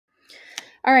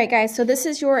All right, guys, so this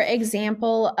is your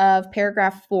example of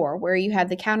paragraph 4 where you have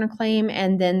the counterclaim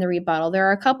and then the rebuttal. There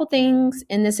are a couple things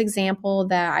in this example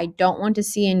that I don't want to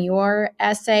see in your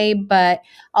essay, but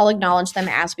I'll acknowledge them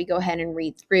as we go ahead and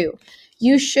read through.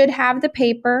 You should have the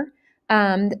paper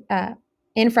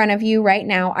in front of you right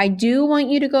now. I do want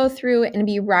you to go through and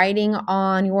be writing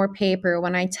on your paper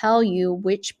when I tell you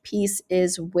which piece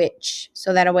is which.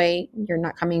 So that way you're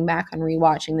not coming back and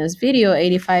rewatching this video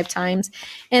 85 times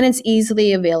and it's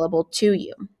easily available to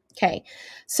you. Okay,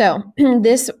 so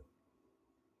this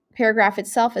paragraph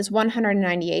itself is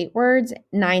 198 words,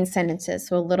 9 sentences,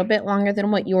 so a little bit longer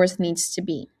than what yours needs to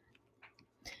be.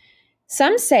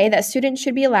 Some say that students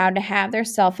should be allowed to have their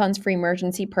cell phones for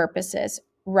emergency purposes.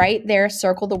 Right there,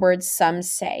 circle the word some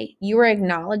say. You are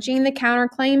acknowledging the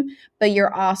counterclaim, but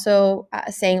you're also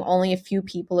saying only a few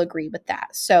people agree with that.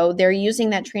 So they're using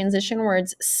that transition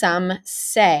words some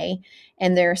say,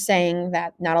 and they're saying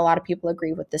that not a lot of people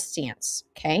agree with this stance,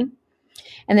 okay?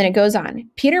 And then it goes on.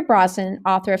 Peter Brosnan,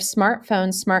 author of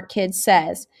Smartphones, Smart Kids,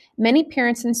 says, many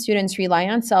parents and students rely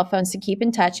on cell phones to keep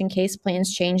in touch in case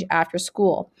plans change after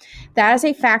school. That is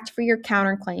a fact for your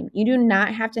counterclaim. You do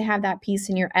not have to have that piece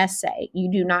in your essay.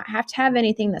 You do not have to have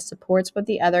anything that supports what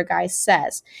the other guy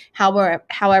says.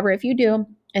 However, if you do,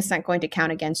 it's not going to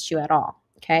count against you at all,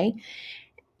 okay?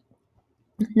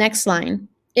 Next line.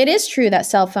 It is true that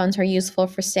cell phones are useful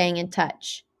for staying in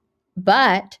touch,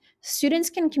 but students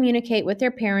can communicate with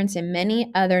their parents in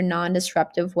many other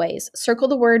non-disruptive ways. Circle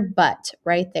the word but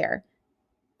right there.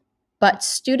 But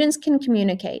students can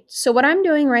communicate. So what I'm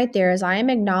doing right there is I am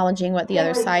acknowledging what the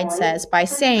other side says by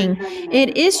saying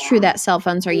it is true that cell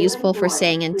phones are useful for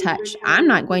staying in touch. I'm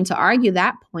not going to argue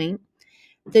that point.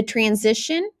 The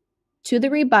transition to the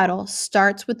rebuttal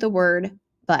starts with the word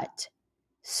but.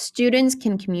 Students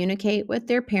can communicate with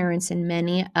their parents in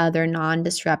many other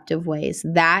non-disruptive ways.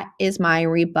 That is my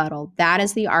rebuttal. That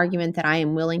is the argument that I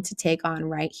am willing to take on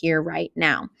right here, right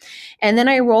now. And then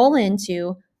I roll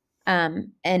into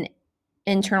an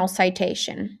internal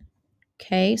citation.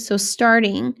 Okay, so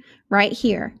starting right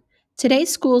here. Today's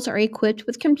schools are equipped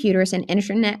with computers and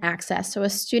internet access, so a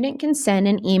student can send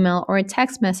an email or a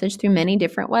text message through many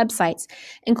different websites,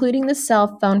 including the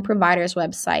cell phone provider's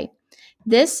website.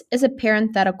 This is a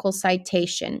parenthetical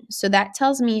citation. So that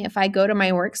tells me if I go to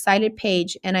my works cited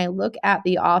page and I look at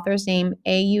the author's name,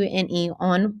 AUNE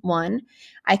on 1,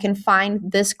 I can find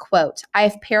this quote.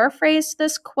 I've paraphrased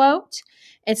this quote.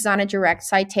 It's not a direct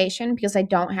citation because I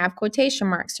don't have quotation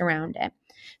marks around it.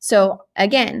 So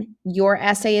again, your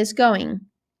essay is going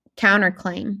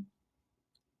counterclaim,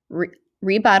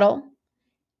 rebuttal,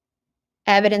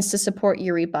 evidence to support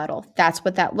your rebuttal. That's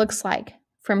what that looks like.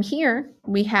 From here,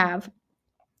 we have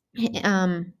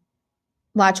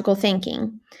logical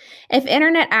thinking. If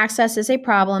internet access is a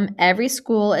problem, every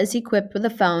school is equipped with a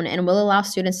phone and will allow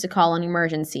students to call on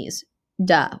emergencies.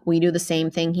 Duh, we do the same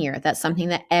thing here. That's something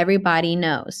that everybody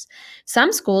knows.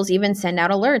 Some schools even send out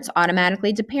alerts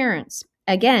automatically to parents.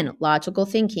 Again, logical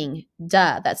thinking.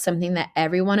 Duh, that's something that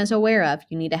everyone is aware of.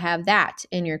 You need to have that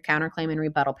in your counterclaim and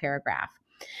rebuttal paragraph.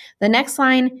 The next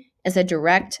line is a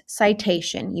direct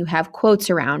citation. You have quotes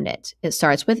around it. It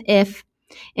starts with if,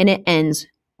 and it ends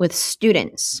with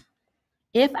students.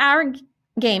 If our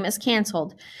game is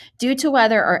canceled due to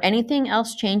weather or anything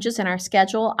else changes in our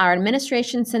schedule, our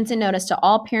administration sends a notice to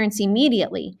all parents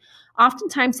immediately.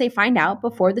 Oftentimes they find out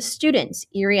before the students,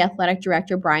 Erie Athletic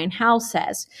Director Brian Howell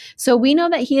says. So we know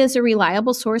that he is a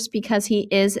reliable source because he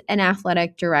is an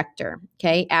athletic director,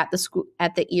 okay, at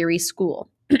the Erie school.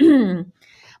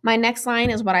 My next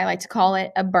line is what I like to call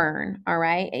it a burn, all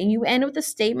right? And you end with a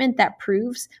statement that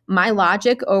proves my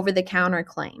logic over the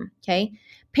counterclaim, okay?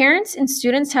 Parents and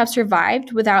students have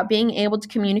survived without being able to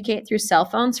communicate through cell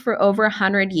phones for over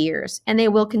 100 years, and they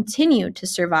will continue to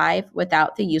survive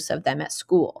without the use of them at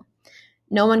school.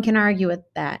 No one can argue with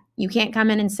that. You can't come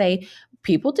in and say,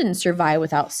 people didn't survive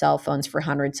without cell phones for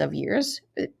hundreds of years.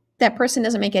 That person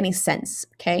doesn't make any sense,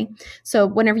 okay? So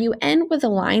whenever you end with a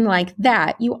line like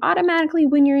that, you automatically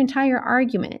win your entire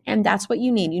argument, and that's what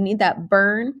you need. You need that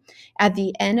burn at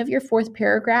the end of your 4th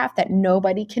paragraph that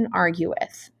nobody can argue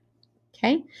with,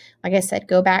 okay? Like I said,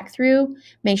 go back through,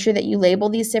 make sure that you label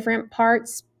these different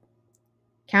parts,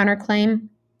 counterclaim,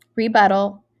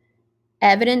 rebuttal,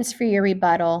 evidence for your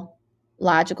rebuttal,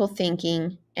 logical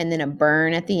thinking, and then a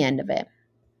burn at the end of it.